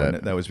like radio. that.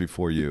 That. That was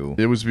before you.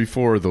 It was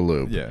before the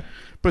loop. Yeah.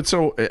 But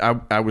so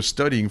I was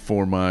studying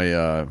for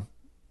my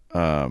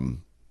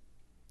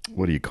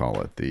what do you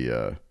call it?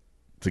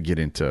 To get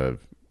into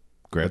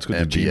Grad school,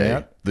 the MBA.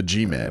 GMAT? The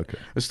GMAT. Okay.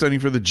 I was studying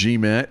for the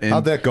GMAT, and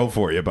How'd that go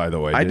for you, by the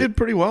way? I did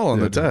pretty well on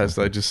the Yeah. test.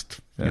 I just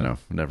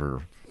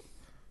never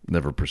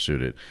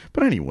pursued it.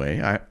 But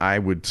anyway, I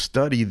would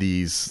study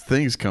these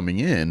things coming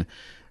in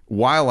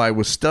while I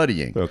was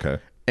studying. Okay.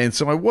 And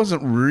so I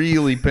wasn't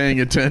really paying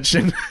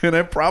attention, and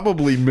I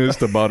probably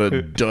missed about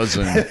a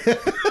dozen.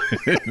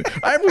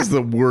 I was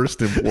the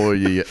worst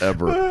employee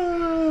ever.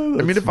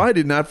 I mean, if I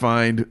did not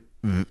find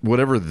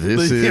whatever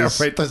this is,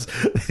 Yeah, right.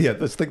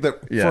 This thing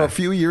that Yeah. for a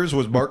few years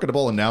was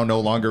marketable and now no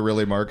longer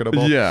really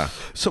marketable. Yeah.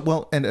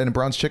 So and in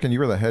Brown's Chicken, you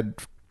were the head.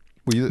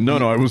 Were you, No,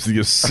 I was the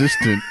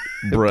assistant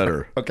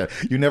breader. Okay,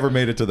 you never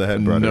made it to the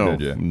head brother, No,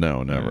 did you?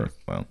 no, never.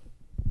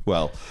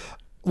 Well,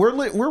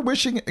 we're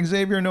wishing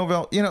Xavier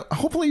Novell.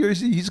 Hopefully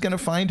he's going to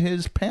find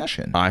his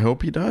passion. I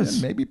hope he does.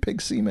 And maybe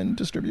pig semen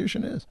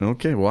distribution is.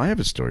 Okay, well, I have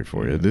a story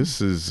for you. This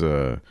is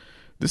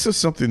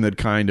something that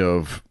kind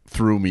of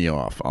threw me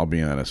off. I'll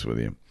be honest with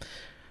you.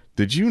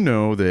 Did you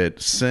know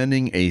that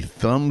sending a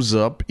thumbs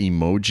up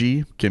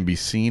emoji can be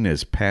seen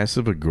as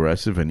passive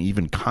aggressive and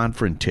even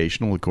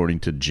confrontational, according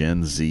to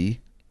Gen Z?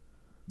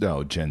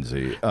 No, Gen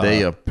Z.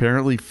 They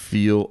apparently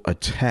feel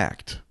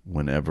attacked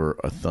whenever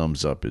a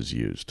thumbs up is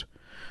used.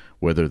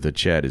 Whether the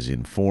chat is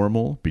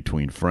informal,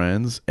 between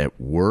friends, at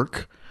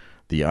work,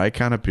 the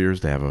icon appears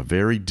to have a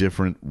very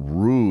different,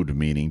 rude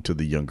meaning to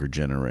the younger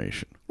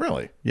generation.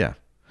 Really? Yeah.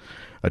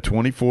 A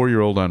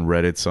 24-year-old on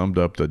Reddit summed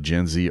up the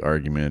Gen Z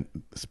argument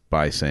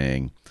by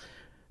saying,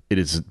 "It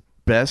is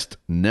best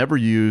never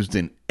used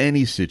in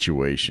any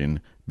situation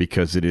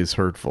because it is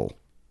hurtful."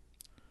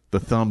 The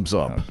thumbs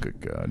up. Oh,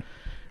 good God.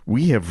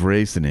 We have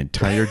raised an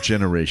entire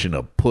generation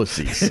of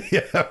pussies.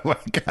 Yeah, oh my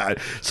God.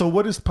 So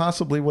what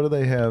do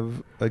they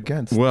have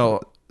against?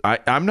 Well,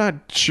 I'm not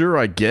sure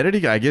I get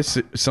it. I guess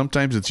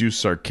sometimes it's used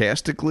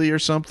sarcastically or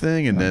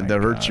something, and then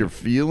that hurts your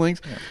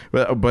feelings.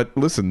 Yeah. But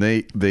listen,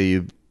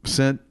 they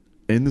sent,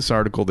 in this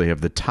article, they have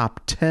the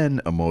top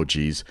 10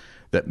 emojis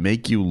that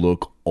make you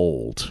look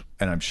old.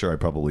 And I'm sure I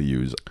probably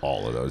use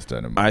all of those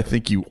 10 emojis. I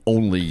think you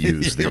only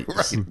use these.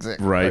 Right,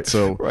 exactly. Right.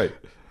 So Right.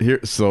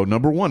 So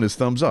number 1 is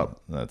thumbs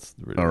up. That's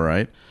All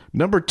right.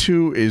 Number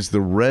 2 is the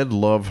red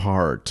love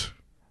heart.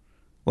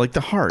 Like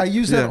the heart. I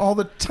use that all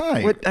the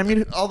time. What? I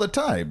mean, all the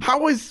time.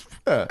 how is...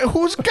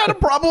 Who's got a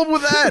problem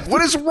with that?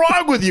 What is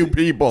wrong with you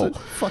people?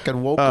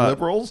 Fucking woke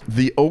liberals.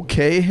 The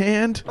okay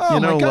hand? Oh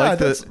my God, like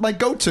that's my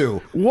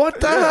go-to.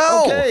 What the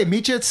hell? Okay,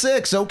 meet you at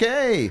 6.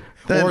 Okay,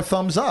 Then- or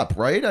thumbs up,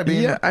 right? I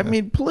mean, Yeah, I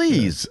mean,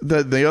 please.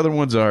 The other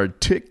ones are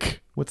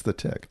tick. what's the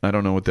tick? I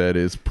don't know what that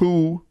is.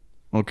 Poo.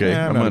 Okay.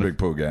 Yeah, I'm not a big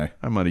poo guy.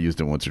 I might have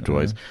used it once or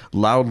twice.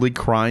 Loudly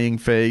crying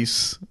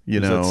face.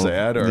 Is that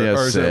sad or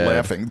is it sad.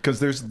 laughing? Because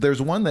there's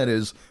one that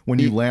is when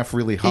you laugh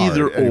really hard.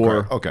 Either and you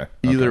or. cry. Okay.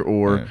 Either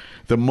or. All right.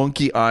 The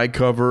monkey eye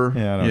cover.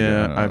 Yeah, I don't get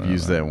it. I've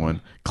used that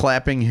one.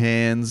 Clapping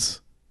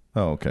hands.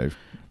 Oh, okay.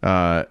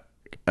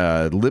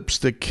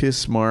 Lipstick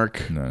kiss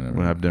mark. No.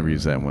 Well, I've never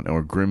used that one.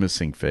 Or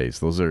grimacing face.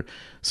 Those are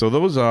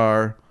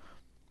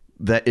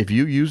that if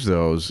you use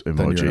those you're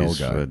an old emojis,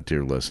 guy.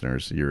 dear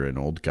listeners, you're an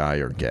old guy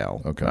or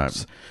gal. Okay.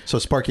 So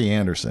Sparky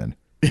Anderson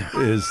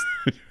is.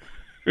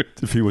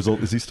 If he was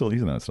old, is he still?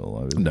 He's not still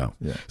alive. Is he? No.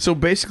 Yeah. So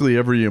basically,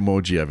 every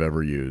emoji I've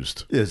ever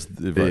used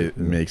It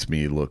makes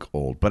me look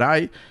old. But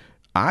I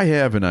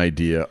have an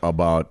idea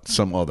about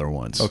some other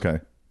ones. Okay.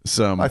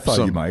 I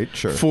thought you might.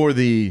 Sure. For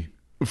the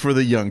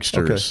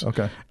youngsters.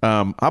 Okay.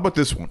 How about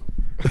this one?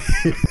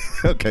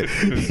 Okay.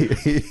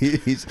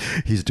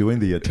 He's doing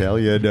the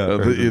Italian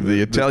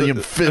The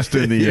Italian fist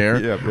in the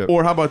air. Yeah.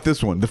 Or how about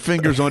this one? The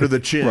fingers under the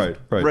chin.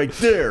 Right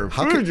there.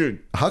 How can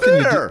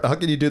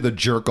you do the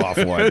jerk off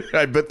one?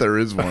 I bet there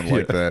is one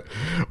like that.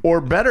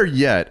 Or better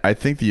yet, I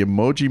think the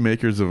emoji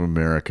makers of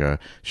America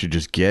should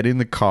just get in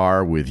the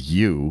car with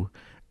you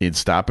in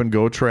stop and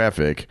go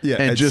traffic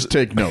and just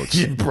take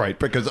notes. Right,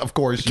 because of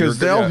course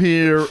they'll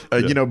hear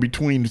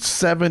between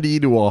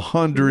 70 to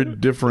 100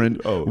 different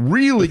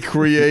really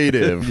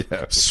creative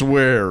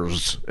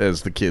swears,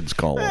 as the kids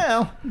call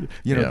them.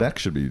 Well, that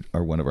should be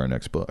one of our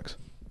next books.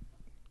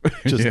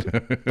 Just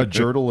a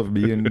journal of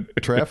me in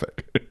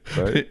traffic.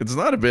 Right? It's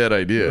not a bad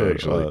idea,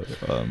 actually.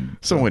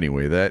 So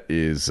anyway, that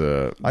is.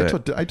 Did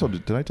I tell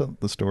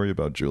the story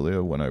about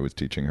Julia when I was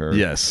teaching her?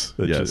 Yes,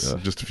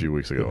 just a few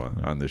weeks ago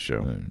on this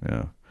show.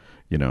 Yeah.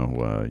 You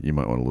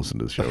might want to listen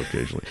to the show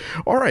occasionally.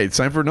 All right, it's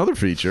time for another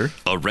feature.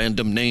 A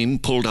random name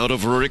pulled out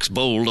of Rick's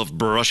bowl of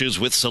brushes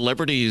with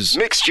celebrities.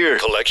 Mixture,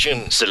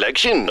 collection,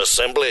 selection,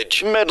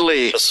 assemblage,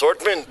 medley,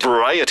 assortment,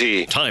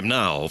 variety. Time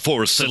now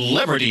for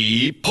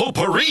Celebrity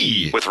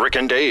Potpourri with Rick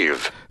and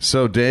Dave.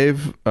 So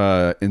Dave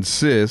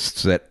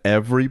insists that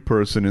every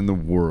person in the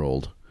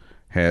world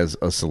has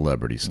a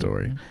celebrity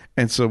story. Mm-hmm.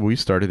 And so we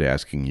started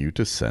asking you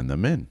to send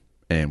them in.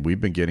 And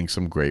we've been getting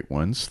some great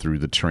ones through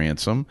the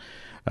transom.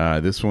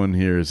 This one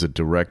here is a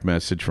direct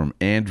message from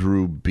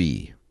Andrew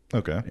B.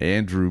 Okay.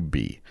 Andrew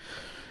B.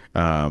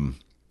 And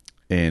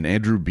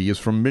Andrew B. is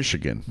from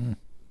Michigan.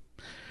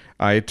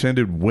 I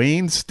attended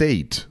Wayne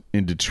State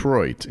in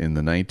Detroit in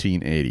the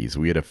 1980s.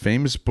 We had a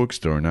famous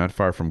bookstore not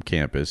far from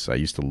campus. I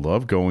used to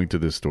love going to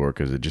this store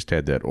because it just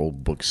had that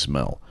old book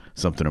smell.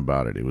 Something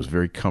about it. It was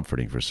very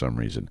comforting for some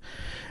reason.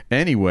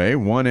 Anyway,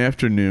 one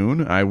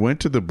afternoon, I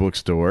went to the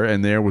bookstore,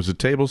 and there was a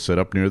table set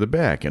up near the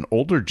back. An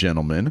older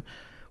gentleman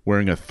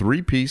wearing a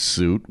three-piece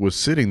suit was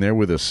sitting there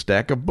with a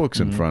stack of books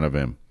in front of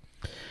him.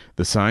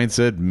 The sign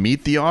said,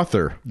 "Meet the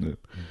author." Yeah.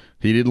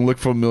 He didn't look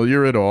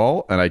familiar at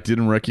all, and I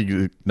didn't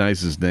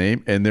recognize his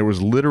name, and there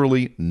was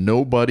literally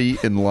nobody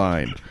in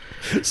line.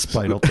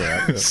 Spinal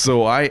Tap. Yeah.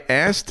 So I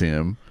asked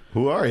him,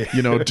 "Who are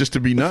you?" Just to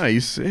be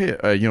nice, hey,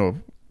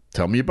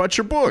 tell me about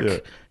your book. Yeah.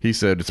 He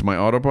said, "It's my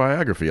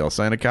autobiography. I'll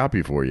sign a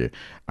copy for you."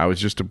 I was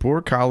just a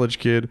poor college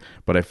kid,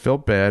 but I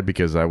felt bad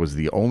because I was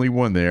the only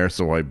one there,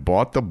 so I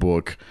bought the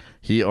book.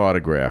 He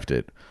autographed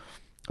it.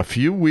 A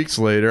few weeks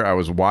later, I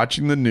was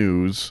watching the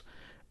news,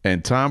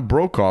 and Tom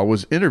Brokaw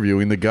was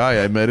interviewing the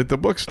guy I met at the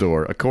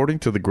bookstore. According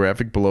to the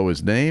graphic below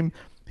his name,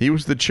 he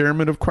was the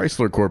chairman of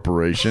Chrysler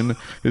Corporation.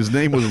 His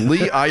name was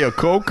Lee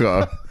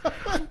Iacocca.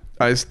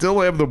 I still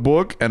have the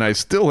book, and I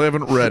still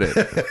haven't read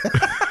it.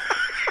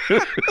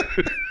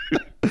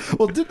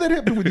 Well, did that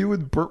happen with you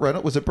with Burt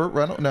Reynolds? Was it Burt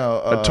Reynolds?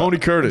 No, Tony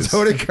Curtis.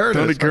 Tony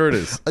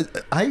Curtis.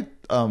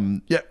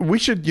 We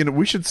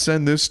should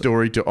send this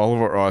story to all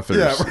of our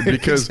authors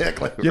because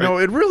exactly,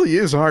 it really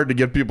is hard to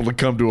get people to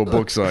come to a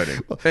book signing.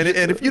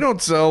 And if you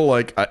don't sell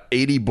like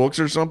 80 books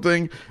or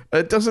something,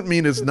 it doesn't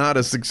mean it's not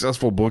a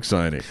successful book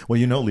signing. Well,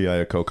 Lee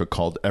Iacocca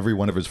called every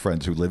one of his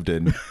friends who lived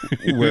in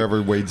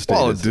wherever Wayne State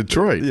is.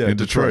 Detroit. Yeah, in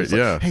Detroit.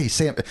 Like, "Hey,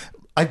 Sam,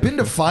 I've been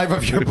to 5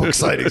 of your book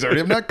signings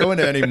already. I'm not going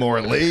to any more,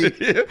 Lee."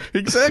 Yeah,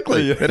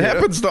 exactly. It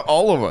happens to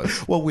all of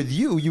us. Well, with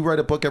you write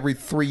a book every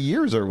 3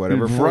 years or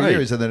whatever, 4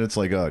 years, and then it's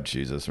like, oh,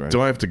 Jesus, right?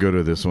 Do I have to go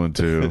to this one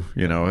too?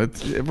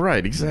 It's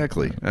right,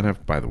 exactly.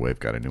 And by the way, I've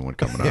got a new one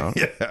coming out.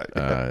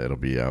 It'll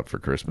be out for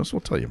Christmas.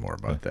 We'll tell you more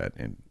about that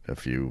in a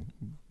few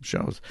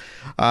shows.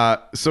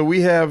 So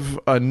we have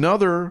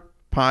another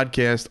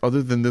podcast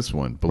other than this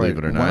one, believe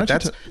it or not.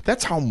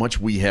 That's how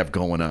much we have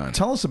going on.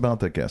 Tell us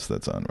about the guest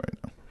that's on right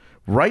now.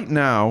 Right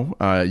now,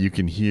 you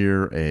can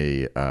hear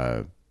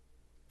a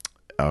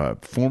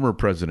former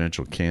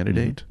presidential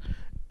candidate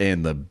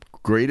and the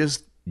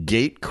greatest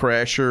gate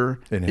crasher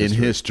in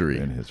history.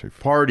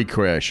 Party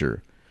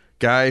crasher.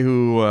 Guy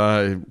who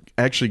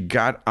actually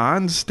got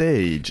on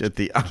stage at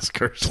the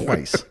Oscars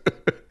twice.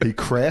 He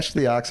crashed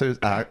the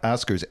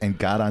Oscars and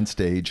got on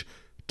stage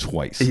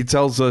twice. He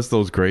tells us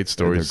those great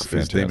stories.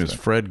 His name is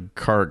Fred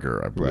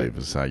Karger, I believe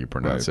is how you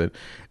pronounce it.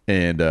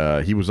 And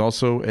he was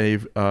also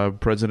a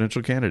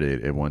presidential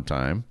candidate at one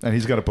time. And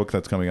he's got a book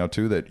that's coming out,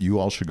 too, that you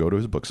all should go to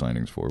his book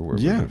signings for.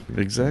 Yeah,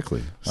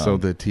 exactly. So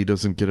that he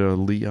doesn't get a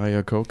Lee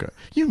Iacocca.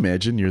 You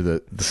imagine you're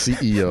the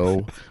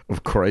CEO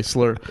of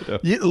Chrysler.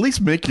 You at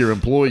least make your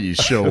employees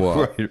show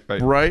up.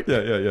 Right?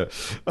 Yeah.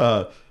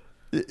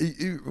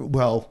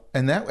 Well,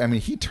 and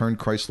he turned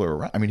Chrysler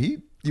around.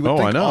 You would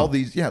think all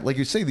these, like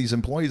you say, these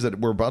employees that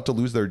were about to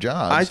lose their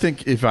jobs. I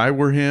think if I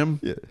were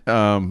him,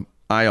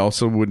 I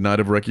also would not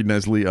have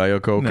recognized Lee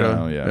Iacocca.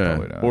 No, yeah,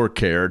 probably not. Or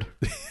cared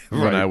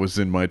when Right. I was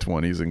in my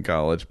 20s in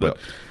college. But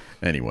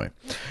anyway.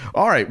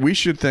 All right, we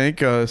should thank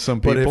some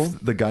people. But if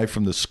the guy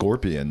from the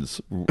Scorpions...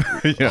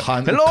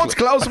 Hello, it's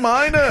Klaus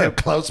Meine.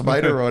 Klaus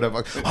Meine or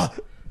whatever.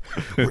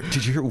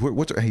 Did you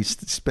hear? He's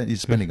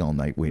spending all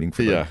night waiting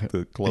for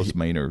the Klaus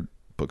Meine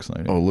book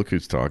signing. Oh, look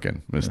who's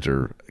talking,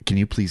 Mr. Can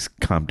you please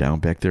calm down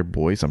back there,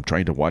 boys? I'm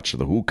trying to watch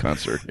the Who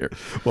concert here.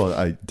 Well,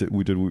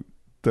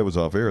 that was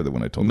off air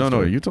when I told.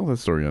 No, you told that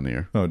story on the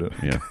air. Oh, did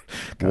yeah.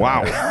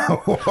 Wow.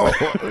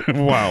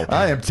 Wow.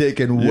 I am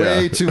taking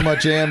way too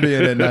much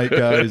Ambien at night,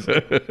 guys.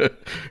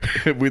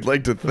 We'd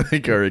like to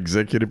thank our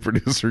executive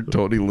producer,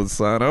 Tony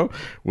Lasano,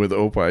 with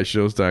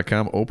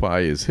opishows.com.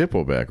 Opie is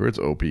hippo backwards,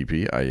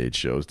 OPPIH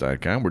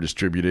shows.com. We're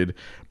distributed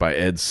by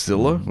Ed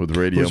Silla with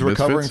Radio Who's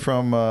recovering Misfits.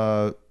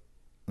 from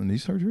knee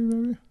surgery,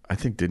 maybe? I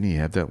think, didn't he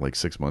have that like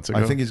 6 months ago?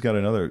 I think he's got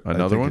another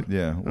one.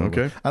 Yeah.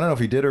 Okay. I don't know if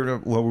he did or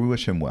not. Well, we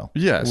wish him well.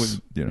 Yes.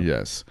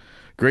 Yes.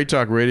 Great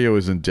Talk Radio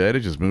isn't dead.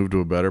 It just moved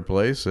to a better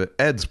place.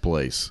 Ed's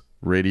Place,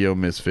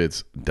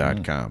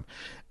 RadioMisfits.com.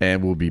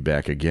 And we'll be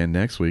back again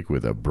next week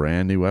with a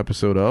brand new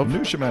episode of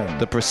Minutia Man.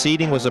 The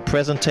proceeding was a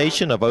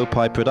presentation of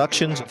Opie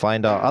Productions.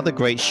 Find our other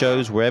great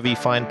shows wherever you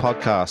find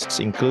podcasts,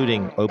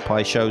 including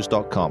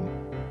opishows.com.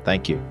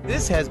 Thank you.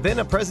 This has been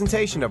a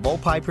presentation of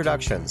Opie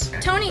Productions.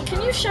 Tony,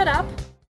 can you shut up?